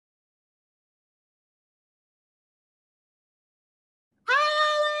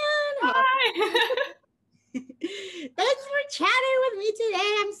Thanks for chatting with me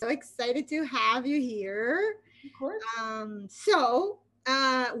today. I'm so excited to have you here. Of course.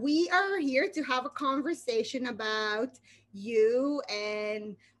 We are here to have a conversation about you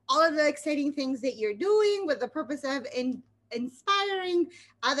and all of the exciting things that you're doing with the purpose of inspiring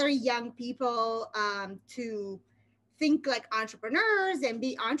other young people to think like entrepreneurs and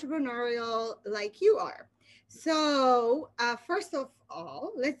be entrepreneurial like you are. First of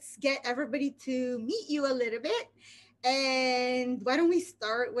all, let's get everybody to meet you a little bit. And why don't we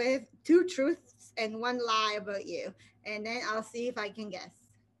start with two truths and one lie about you? And then I'll see if I can guess.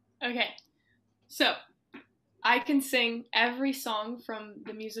 Okay. So, I can sing every song from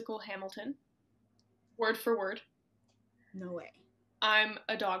the musical Hamilton, word for word. No way. I'm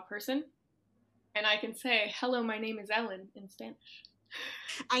a dog person, and I can say, hello, my name is Ellen in Spanish.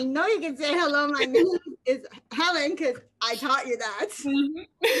 I know you can say hello, my name is Helen, because I taught you that.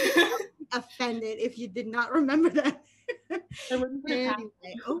 Offended if you did not remember that. Anyway,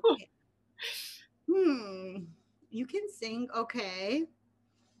 okay. You can sing, okay.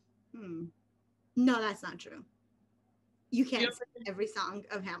 No, that's not true. You can't sing every song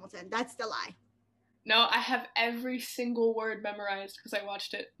of Hamilton. That's the lie. No, I have every single word memorized because I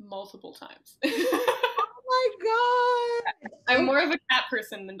watched it multiple times. Oh my God. I'm more of a cat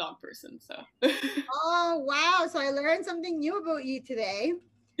person than dog person, so. Oh, wow. So I learned something new about you today.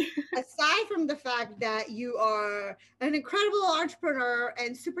 Aside from the fact that you are an incredible entrepreneur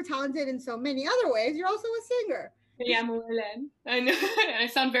and super talented in so many other ways, you're also a singer. Me llamo Ellen. I know. I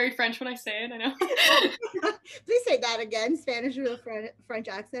sound very French when I say it, I know. Please say that again, Spanish with a French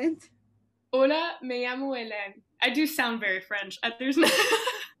accent. Hola, me llamo Ellen. I do sound very French. There's no...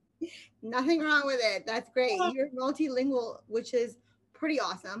 Nothing wrong with it. That's great. You're multilingual, which is pretty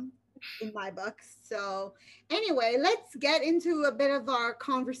awesome in my books. So anyway, let's get into a bit of our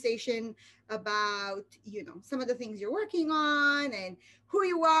conversation about, some of the things you're working on and who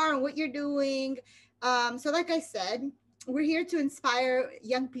you are and what you're doing. So like I said, we're here to inspire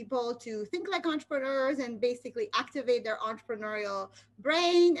young people to think like entrepreneurs and basically activate their entrepreneurial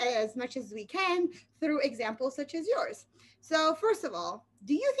brain as much as we can through examples such as yours. So first of all,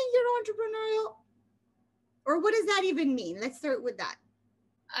 do you think you're entrepreneurial? Or what does that even mean? Let's start with that.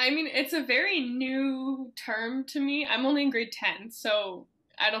 I mean, it's a very new term to me. I'm only in grade 10, so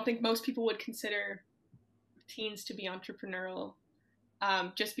I don't think most people would consider teens to be entrepreneurial,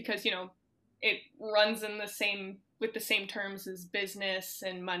 just because, it runs in with the same terms as business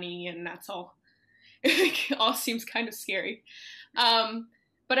and money, and that's all. It all seems kind of scary.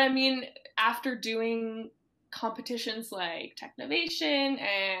 But I mean, after doing competitions like Technovation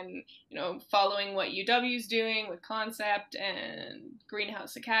and, following what UW's doing with Concept and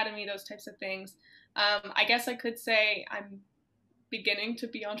Greenhouse Academy, those types of things, I guess I could say I'm beginning to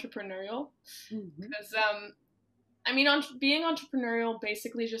be entrepreneurial. Because, being entrepreneurial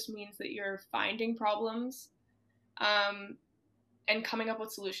basically just means that you're finding problems and coming up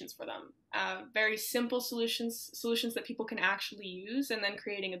with solutions for them. Very simple solutions that people can actually use, and then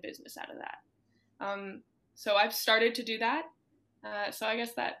creating a business out of that. So I've started to do that. So I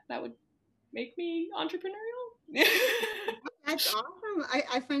guess that would make me entrepreneurial. That's awesome.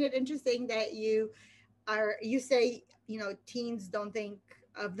 I find it interesting that you say, teens don't think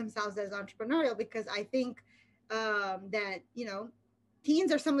of themselves as entrepreneurial, because I think that,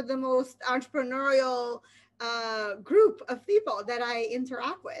 teens are some of the most entrepreneurial group of people that I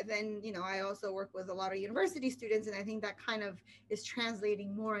interact with. And, I also work with a lot of university students, and I think that kind of is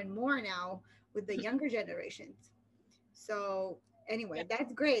translating more and more now with the younger generations. So anyway,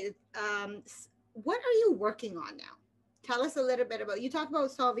 that's great. What are you working on now? Tell us a little bit about, you talk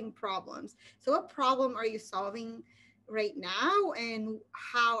about solving problems. So what problem are you solving right now, and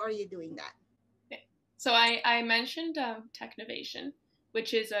how are you doing that? Okay. So I mentioned Technovation,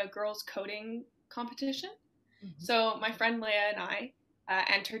 which is a girls coding competition. So my friend Leia and I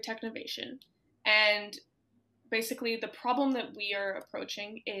entered Technovation, and basically the problem that we are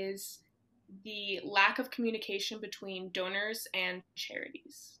approaching is the lack of communication between donors and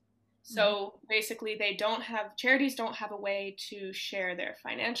charities. So basically charities don't have a way to share their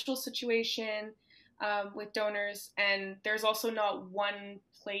financial situation with donors, and there's also not one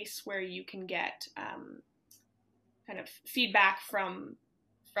place where you can get kind of feedback from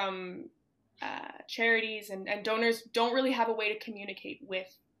charities, and donors don't really have a way to communicate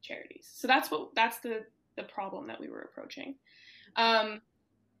with charities. So that's the problem that we were approaching.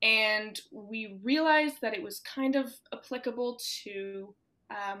 And we realized that it was kind of applicable to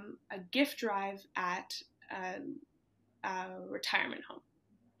a gift drive at a retirement home.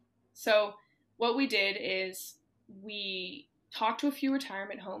 So what we did is we talked to a few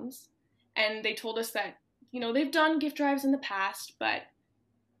retirement homes, And they told us that, they've done gift drives in the past, but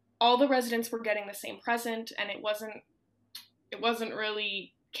all the residents were getting the same present, and it wasn't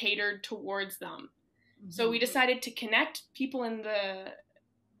really catered towards them. Mm-hmm. So we decided to connect people in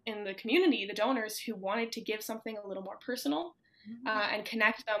the community, the donors who wanted to give something a little more personal, and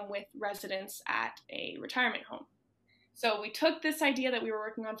connect them with residents at a retirement home. So we took this idea that we were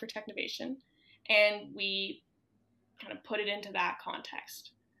working on for Technovation, and we kind of put it into that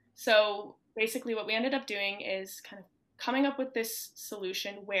context. So basically what we ended up doing is kind of coming up with this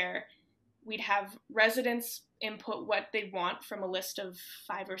solution where we'd have residents input what they want from a list of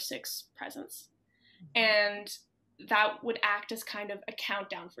 5 or 6 presents. And that would act as kind of a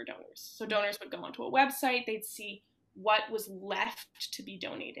countdown for donors. So donors would go onto a website, they'd see what was left to be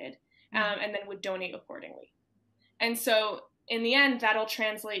donated, and then would donate accordingly. And so in the end, that'll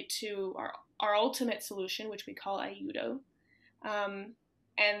translate to our ultimate solution, which we call Aiuto.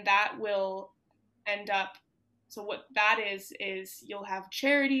 And that will end up, so what that is you'll have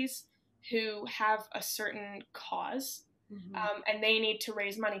charities who have a certain cause, and they need to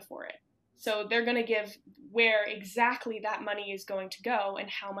raise money for it. So they're going to give where exactly that money is going to go and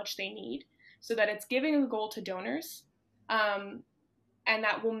how much they need, so that it's giving a goal to donors, and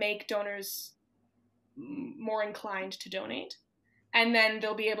that will make donors more inclined to donate. And then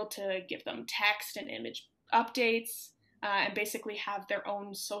they'll be able to give them text and image updates, and basically have their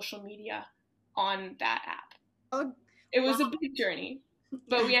own social media on that app. Oh, it was a big journey,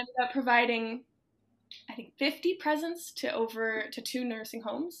 but we ended up providing, I think, 50 presents to 2 nursing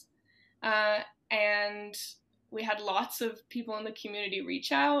homes. And we had lots of people in the community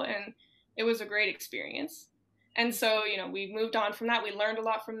reach out, and it was a great experience. And so, we moved on from that. We learned a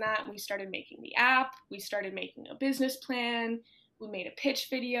lot from that. We started making the app. We started making a business plan. We made a pitch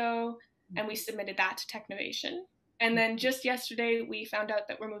video, and we submitted that to Technovation. And then just yesterday, we found out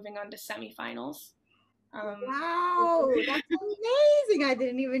that we're moving on to semifinals. Wow, that's amazing. I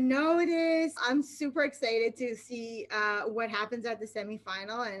didn't even know this. I'm super excited to see what happens at the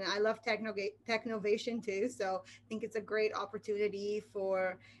semifinal, and I love Technovation too. So I think it's a great opportunity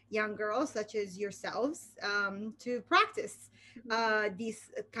for young girls such as yourselves to practice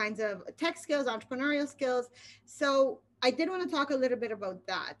these kinds of tech skills, entrepreneurial skills. So I did want to talk a little bit about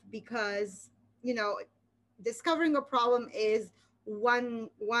that because, discovering a problem is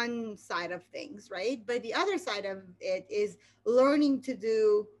one side of things, right? But the other side of it is learning to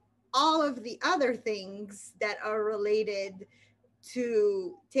do all of the other things that are related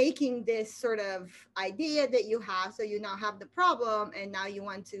to taking this sort of idea that you have. So you now have the problem and now you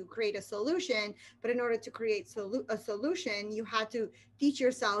want to create a solution, but in order to create a solution, you had to teach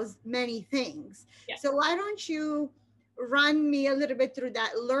yourselves many things. Yeah. So why don't you run me a little bit through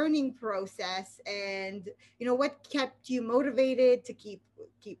that learning process, and what kept you motivated to keep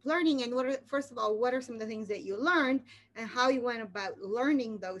learning, and first of all, what are some of the things that you learned and how you went about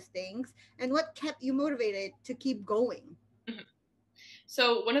learning those things, and what kept you motivated to keep going? Mm-hmm.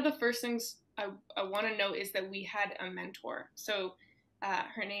 So one of the first things I want to note is that we had a mentor. So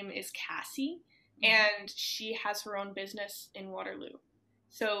her name is Cassie, and she has her own business in Waterloo.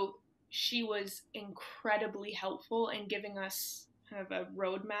 So she was incredibly helpful in giving us kind of a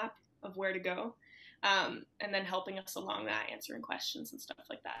roadmap of where to go, and then helping us along that, answering questions and stuff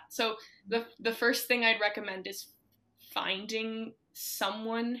like that. So the first thing I'd recommend is finding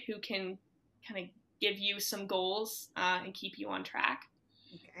someone who can kind of give you some goals and keep you on track.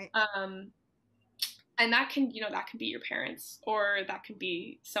 Okay. And that can be your parents, or that can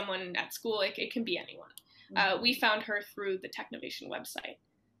be someone at school. It can be anyone. We found her through the Technovation website.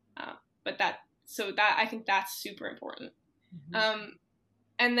 But I think that's super important.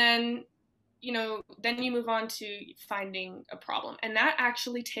 And then, then you move on to finding a problem. And that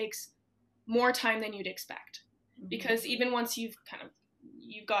actually takes more time than you'd expect. Because even once you've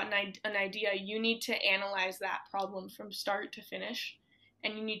got an idea, you need to analyze that problem from start to finish.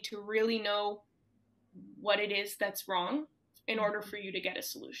 And you need to really know what it is that's wrong in order for you to get a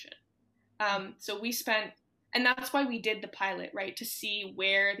solution. So we spent, and that's why we did the pilot, right? To see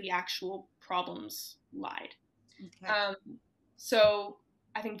where the actual problems lied. Okay. So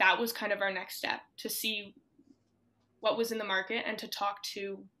I think that was kind of our next step, to see what was in the market and to talk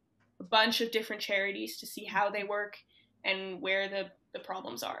to a bunch of different charities to see how they work and where the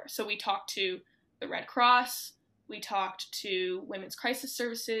problems are. So we talked to the Red Cross, we talked to Women's Crisis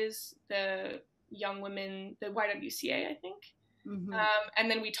Services, the Young Women, the YWCA, I think. And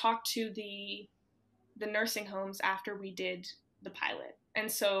then we talked to the nursing homes after we did the pilot.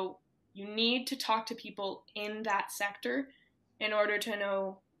 And so you need to talk to people in that sector in order to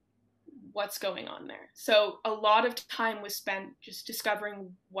know what's going on there. So a lot of time was spent just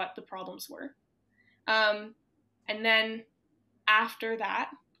discovering what the problems were. And then after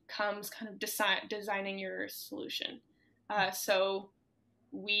that comes kind of designing your solution. So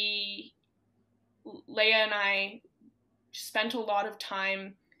Leah and I spent a lot of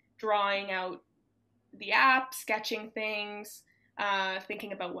time drawing out the app, sketching things,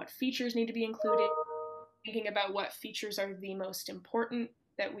 thinking about what features need to be included, thinking about what features are the most important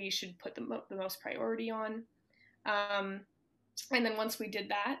that we should put the most priority on. And then once we did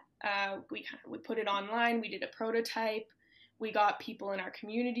that, we put it online. We did a prototype. We got people in our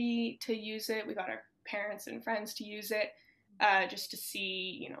community to use it. We got our parents and friends to use it, just to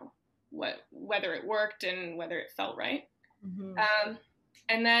see, whether it worked and whether it felt right. Mm-hmm.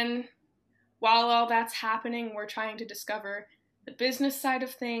 And then while all that's happening, we're trying to discover the business side of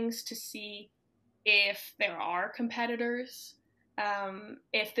things to see if there are competitors,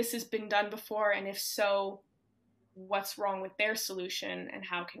 if this has been done before, and if so, what's wrong with their solution and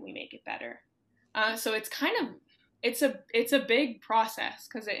how can we make it better. So it's a big process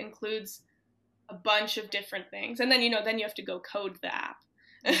because it includes a bunch of different things, and then you have to go code the app.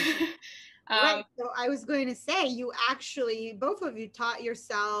 Right. So I was going to say, you actually, both of you taught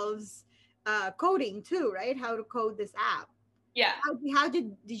yourselves coding too, right? How to code this app. Yeah. How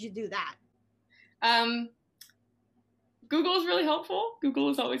did you do that? Google is really helpful. Google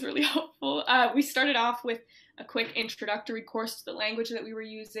is always really helpful. We started off with a quick introductory course to the language that we were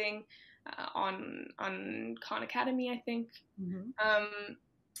using on Khan Academy, I think. Mm-hmm.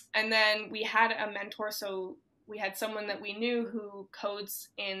 And then we had a mentor, so we had someone that we knew who codes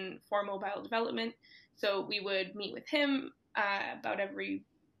for mobile development. So we would meet with him about every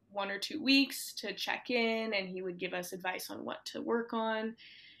 1 or 2 weeks to check in, and he would give us advice on what to work on.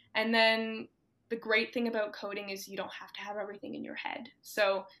 And then the great thing about coding is you don't have to have everything in your head.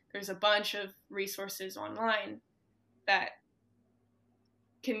 So there's a bunch of resources online that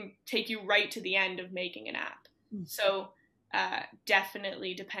can take you right to the end of making an app. Mm-hmm. So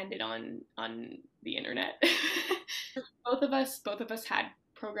definitely depended on the internet. Both of us had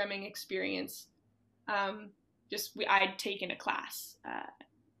programming experience. I'd taken a class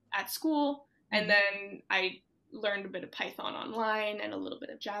at school, and then I learned a bit of Python online and a little bit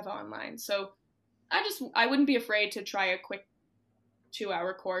of Java online. So I wouldn't be afraid to try a quick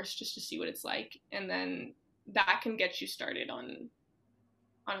 2-hour course just to see what it's like, and then that can get you started on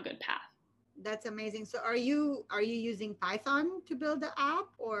a good path. That's amazing. So are you using Python to build the app,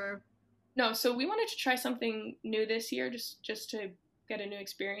 or? No, so we wanted to try something new this year, just to get a new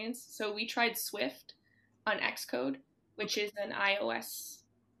experience. So we tried Swift on Xcode, which is an iOS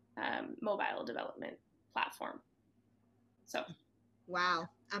mobile development platform. So. Wow,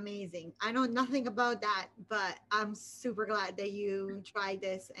 amazing. I know nothing about that, but I'm super glad that you tried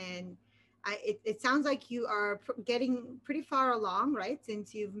this, and it sounds like you are getting pretty far along, right?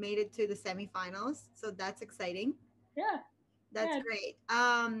 Since you've made it to the semifinals. So that's exciting. Yeah. That's great.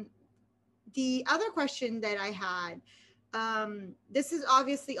 The other question that I had, this is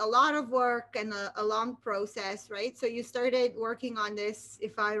obviously a lot of work and a long process, right? So you started working on this,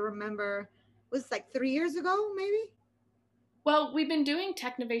 if I remember, was it like 3 years ago, maybe? Well, we've been doing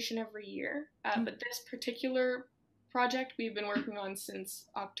Technovation every year, but this particular project we've been working on since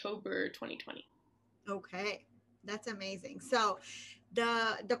October 2020. Okay, that's amazing. So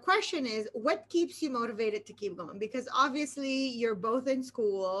the question is, what keeps you motivated to keep going? Because obviously you're both in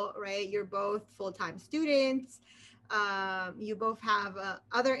school, right? You're both full-time students. You both have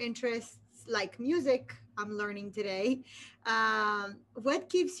other interests like music. I'm learning today. What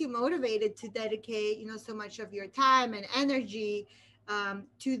keeps you motivated to dedicate, so much of your time and energy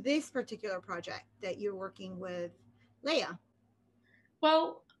to this particular project that you're working with Leah?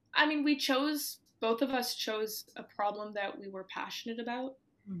 Well, I mean, both of us chose a problem that we were passionate about.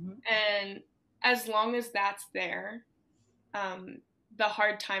 Mm-hmm. And as long as that's there, the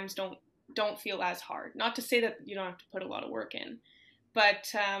hard times don't feel as hard. Not to say that you don't have to put a lot of work in,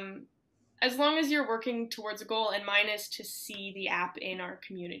 but as long as you're working towards a goal, and mine is to see the app in our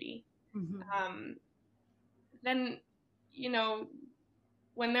community, then,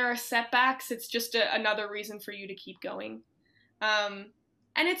 when there are setbacks, it's just another reason for you to keep going.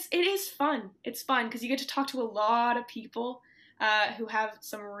 And it is fun. It's fun because you get to talk to a lot of people who have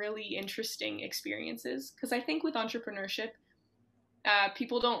some really interesting experiences. Because I think with entrepreneurship,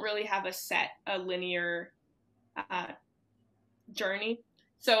 people don't really have a linear journey.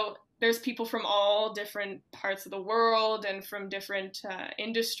 So there's people from all different parts of the world and from different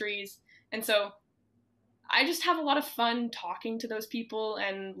industries. And so I just have a lot of fun talking to those people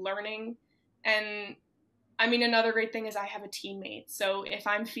and learning. And I mean, another great thing is I have a teammate. So if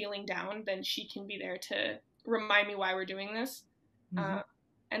I'm feeling down, then she can be there to remind me why we're doing this. Mm-hmm.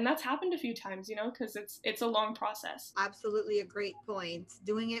 And that's happened a few times, you know, because it's a long process. Absolutely a great point.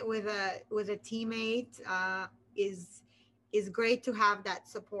 Doing it with a teammate is great to have that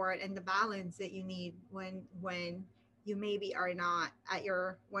support and the balance that you need when you maybe are not at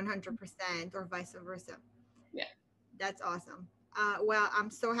your 100% or vice versa. Yeah. That's awesome. Well,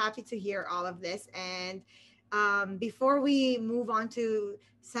 I'm so happy to hear all of this. And before we move on to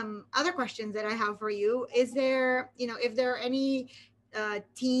some other questions that I have for you, is there, if there are any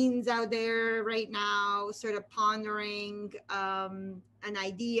teens out there right now sort of pondering an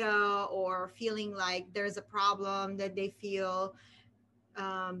idea or feeling like there's a problem that they feel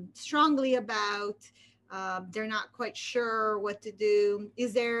strongly about. They're not quite sure what to do.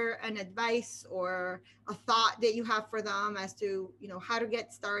 Is there an advice or a thought that you have for them as to how to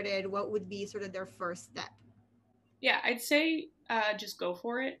get started? What would be sort of their first step? Yeah, I'd say just go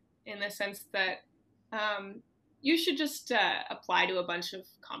for it in the sense that you should just apply to a bunch of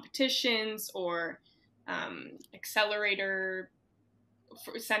competitions or accelerator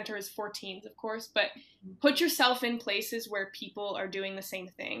centers for teens, of course, but put yourself in places where people are doing the same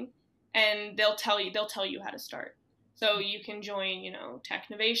thing, and they'll tell you how to start. So you can join,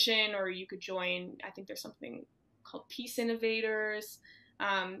 Technovation, or you could join, I think there's something called Peace Innovators.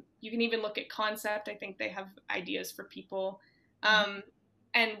 You can even look at Concept. I think they have ideas for people.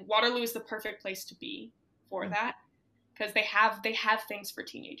 And Waterloo is the perfect place to be for that, because they have things for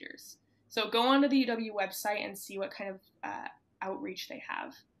teenagers. So go onto the UW website and see what kind of outreach they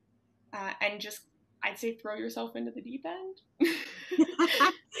have, and just, I'd say, throw yourself into the deep end.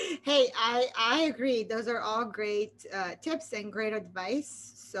 Hey, I agree. Those are all great tips and great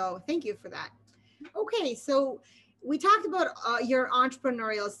advice. So thank you for that. Okay, so we talked about your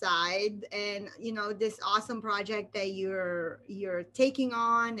entrepreneurial side and this awesome project that you're taking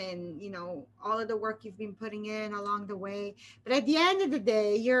on, and all of the work you've been putting in along the way. But at the end of the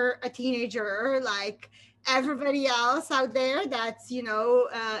day, you're a teenager like everybody else out there that's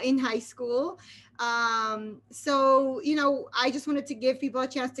in high school. So I just wanted to give people a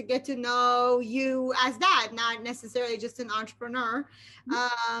chance to get to know you as that, not necessarily just an entrepreneur.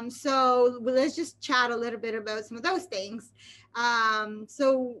 So let's just chat a little bit about some of those things.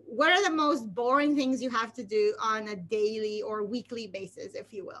 So what are the most boring things you have to do on a daily or weekly basis,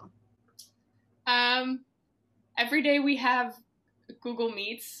 if you will? Every day we have Google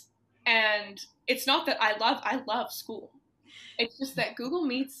Meets, and it's not that I love school. It's just that Google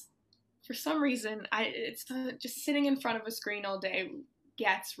Meets, for some reason, it's just sitting in front of a screen all day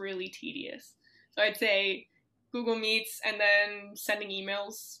gets really tedious. So I'd say Google Meets, and then sending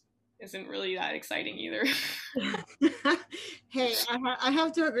emails isn't really that exciting either. Hey, I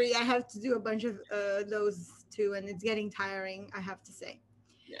have to agree. I have to do a bunch of those too, and it's getting tiring, I have to say.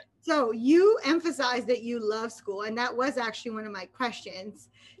 Yeah. So you emphasized that you love school, and that was actually one of my questions.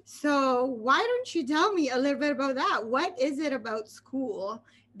 So why don't you tell me a little bit about that? What is it about school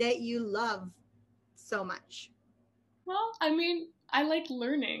that you love so much? Well, I mean, I like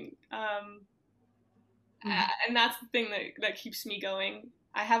learning. And that's the thing that keeps me going.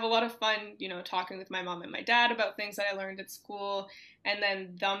 I have a lot of fun, talking with my mom and my dad about things that I learned at school, and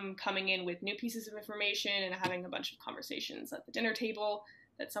then them coming in with new pieces of information and having a bunch of conversations at the dinner table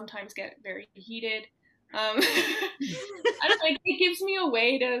that sometimes get very heated. I don't know, it gives me a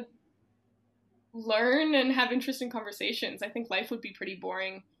way to learn and have interesting conversations. I think life would be pretty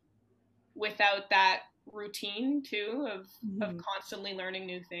boring without that routine too of constantly learning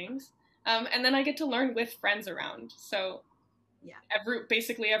new things. And then I get to learn with friends around. So Yeah,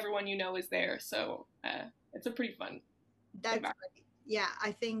 basically everyone is there. So it's a pretty fun that's environment. great. Yeah,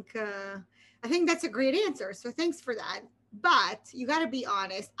 I think that's a great answer. So thanks for that. But you got to be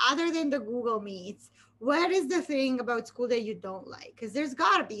honest. Other than the Google Meets, what is the thing about school that you don't like? Because there's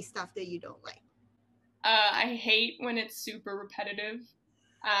got to be stuff that you don't like. I hate when it's super repetitive.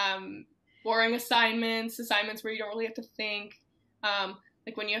 Boring assignments where you don't really have to think.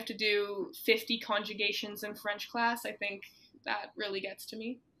 Like when you have to do 50 conjugations in French class, I think that really gets to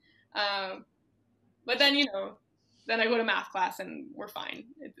me. But then, then I go to math class and we're fine.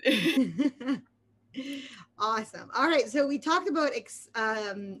 Awesome. All right. So we talked about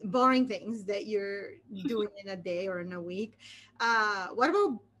boring things that you're doing in a day or in a week. What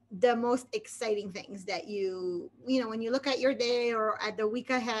about the most exciting things that when you look at your day or at the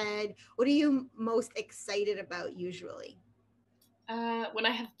week ahead, what are you most excited about usually? When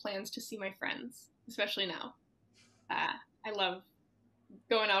I have plans to see my friends, especially now. I love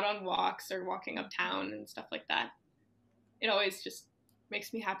going out on walks or walking uptown and stuff like that. It always just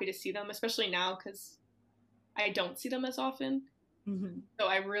makes me happy to see them, especially now because I don't see them as often. Mm-hmm. So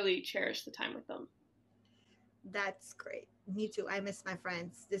I really cherish the time with them. That's great. Me too. I miss my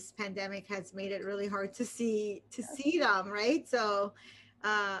friends. This pandemic has made it really hard to see them, right? So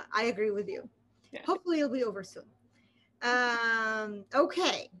I agree with you. Yeah. Hopefully it'll be over soon.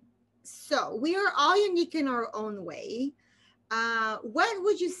 Okay. So we are all unique in our own way. What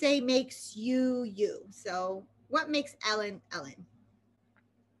would you say makes you you? So what makes Ellen Ellen?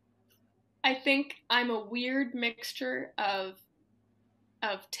 I think I'm a weird mixture of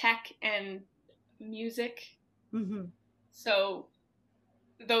tech and music. Mm-hmm. So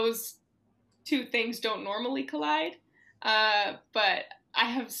those two things don't normally collide. But I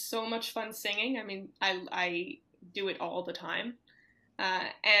have so much fun singing. I mean, I do it all the time.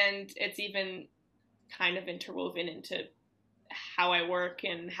 And it's even kind of interwoven into how I work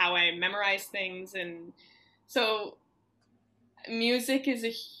and how I memorize things. And so music is a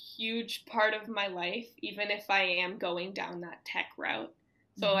huge part of my life, even if I am going down that tech route.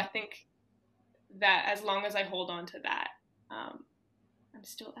 So Mm-hmm. I think that as long as I hold on to that, um, I'm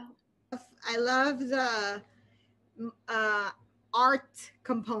still out. I love the uh, art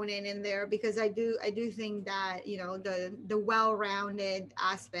component in there because I do think that the well-rounded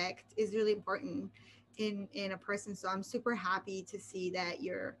aspect is really important in a person. So I'm super happy to see that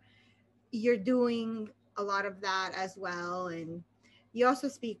you're doing a lot of that as well, and you also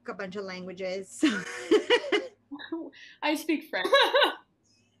speak a bunch of languages. I speak French.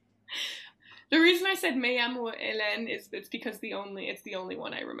 The reason I said Me llamo Hélène is it's because it's the only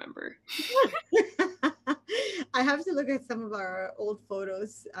one I remember. I have to look at some of our old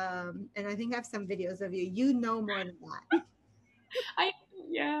photos, and I think I have some videos of you. You know more than that. I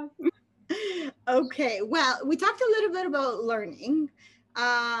yeah. Okay, well, we talked a little bit about learning.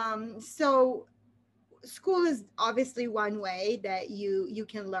 So school is obviously one way that you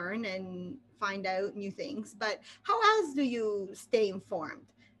can learn and find out new things, but how else do you stay informed?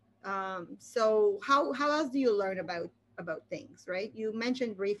 So how else do you learn about things, right? You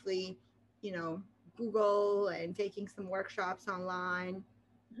mentioned briefly, you know, Google and taking some workshops online.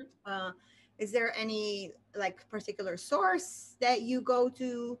 uh, is there any like particular source that you go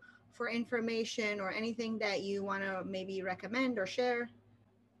to for information, or anything that you want to maybe recommend or share?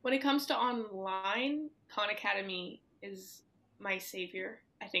 When it comes to online, Khan Academy is my savior.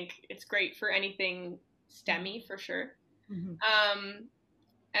 I think it's great for anything STEMmy for sure. Mhm. Um,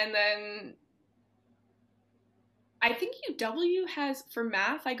 and then I think UW has for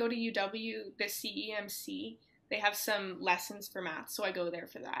math. I go to UW, the CEMC. They have some lessons for math, so I go there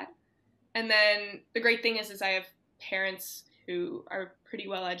for that. And then the great thing is I have parents who are pretty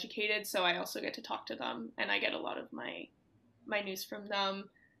well educated, so I also get to talk to them, and I get a lot of my news from them.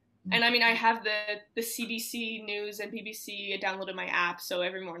 And I mean, I have the CBC News and BBC. I downloaded my app, so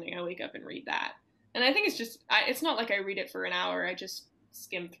every morning I wake up and read that. And I think it's not like I read it for an hour. I just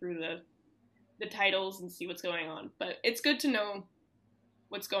skim through the titles and see what's going on. But it's good to know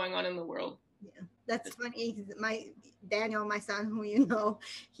what's going on in the world. Yeah, that's funny. My Daniel, my son, who you know,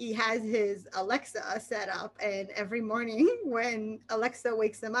 he has his Alexa set up, and every morning when Alexa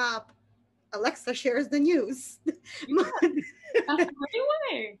wakes him up, Alexa shares the news. Yeah, that's the right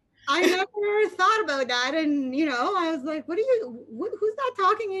way. I never thought about that, and I was like, who's that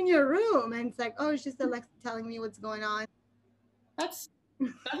talking in your room?" And it's like, "Oh, it's just Alexa telling me what's going on." That's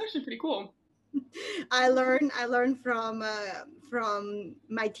actually pretty cool. I learned from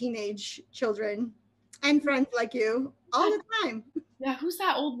my teenage children and friends like you all the time. Yeah, who's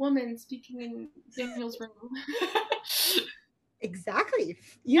that old woman speaking in Daniel's room? Exactly.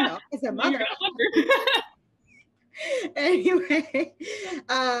 Yeah, As a you're mother. gonna wonder. Anyway,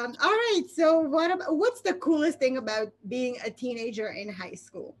 all right. So, what's the coolest thing about being a teenager in high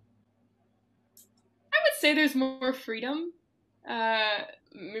school? I would say there's more freedom. Uh,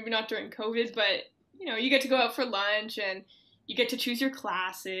 Maybe not during COVID, but you get to go out for lunch and you get to choose your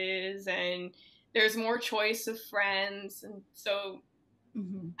classes, and there's more choice of friends, and so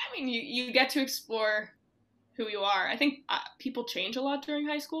Mhm. I mean, you get to explore who you are. I think people change a lot during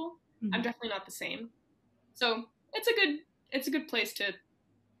high school. I'm Mhm. definitely not the same, so it's a good place to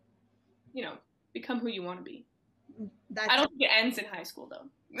you know become who you want to be. I That's don't think it ends in high school though.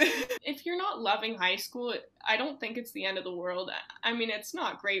 If you're not loving high school, I don't think it's the end of the world. I mean, it's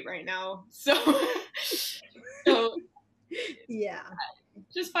not great right now, so so yeah,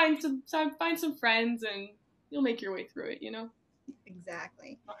 just find some friends and you'll make your way through it.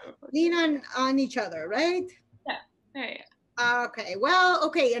 exactly. Lean on each other, right? Yeah, yeah, yeah. Okay. Well,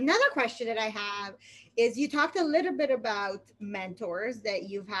 okay. Another question that I have is, you talked a little bit about mentors that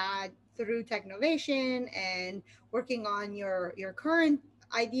you've had through Technovation and working on your current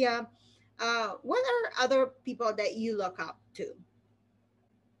idea. What are other people that you look up to?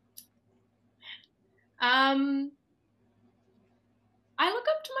 Um, I look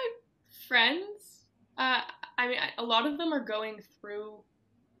up to my friends. Uh, I mean, a lot of them are going through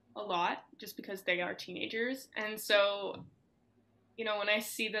a lot just because they are teenagers, and so when I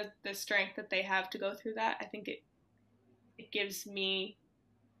see the strength that they have to go through that, I think it gives me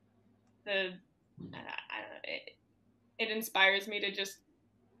the I don't know, it inspires me to just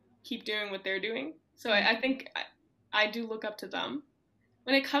keep doing what they're doing. So I think I do look up to them.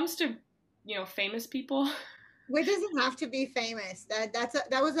 When it comes to famous people, It doesn't have to be famous.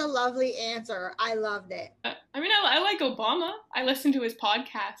 That was a lovely answer. I loved it. I mean, I like Obama. I listen to his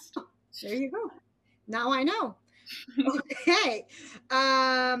podcast. There you go. Now I know. Okay.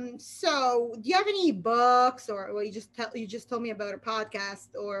 So do you have any books, or well, you just told me about a podcast,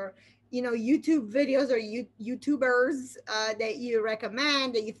 or YouTube videos, or YouTubers that you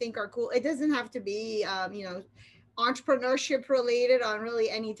recommend that you think are cool? It doesn't have to be entrepreneurship related on really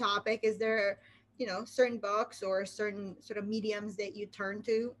any topic. Is there certain books or certain sort of mediums that you turn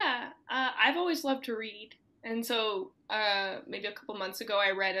to? Yeah, I've always loved to read, and so maybe a couple months ago,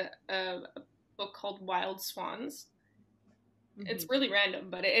 I read a book called Wild Swans. It's really random,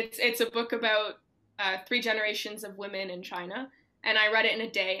 but it's a book about three generations of women in China, and I read it in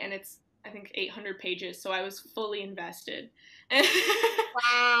a day, and it's I think 800 pages, so I was fully invested.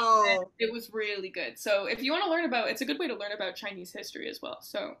 Wow. It was really good. So if you want to learn about, it's a good way to learn about Chinese history as well.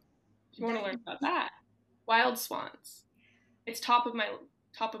 So if you want to learn about that, Wild Swans, it's top of my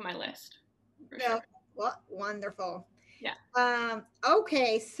list for sure. Well, wonderful. Yeah.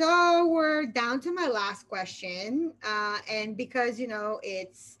 Okay, so we're down to my last question. And because,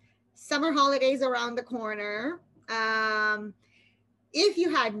 it's summer holidays around the corner, if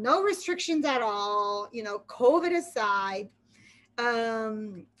you had no restrictions at all, COVID aside,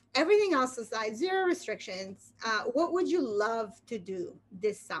 everything else aside, zero restrictions, what would you love to do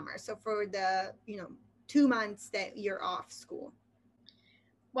this summer? So for the, 2 months that you're off school.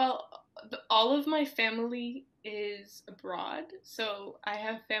 Well, all of my family is abroad. So I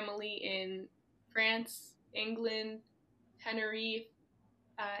have family in France, England, Tenerife,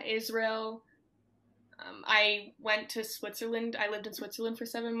 Israel. I went to Switzerland. I lived in Switzerland for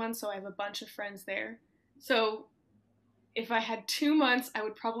 7 months, so I have a bunch of friends there. So if I had 2 months, I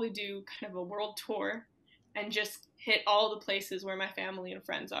would probably do kind of a world tour and just hit all the places where my family and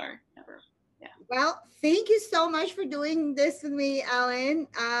friends are. Ever. Yeah. Well, thank you so much for doing this with me, Ellen.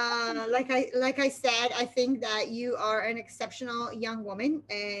 Like I said, I think that you are an exceptional young woman,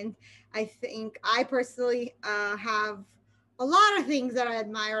 and I think I personally have a lot of things that I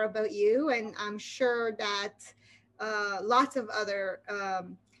admire about you, and I'm sure that lots of other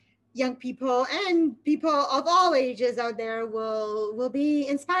young people and people of all ages out there will be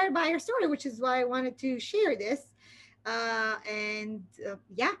inspired by your story, which is why I wanted to share this. And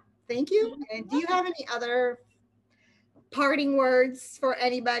yeah, thank you. And do you have any other parting words for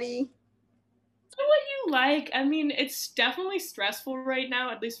anybody? What you like. I mean, it's definitely stressful right now,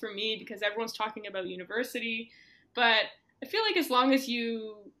 at least for me, because everyone's talking about university. But I feel like as long as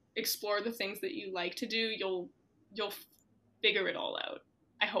you explore the things that you like to do, you'll figure it all out.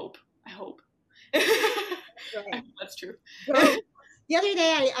 I hope. I hope. I hope that's true. So, the other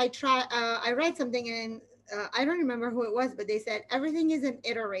day I read something, and I don't remember who it was, but they said everything is an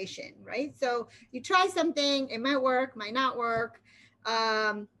iteration, right? So you try something, it might work, might not work.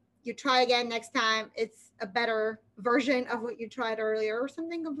 You try again next time, it's a better version of what you tried earlier or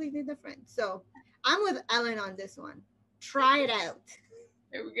something completely different. So I'm with Ellen on this one. Try it out.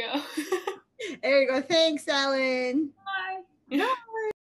 There we go. There you go. Thanks, Ellen. Bye. Bye.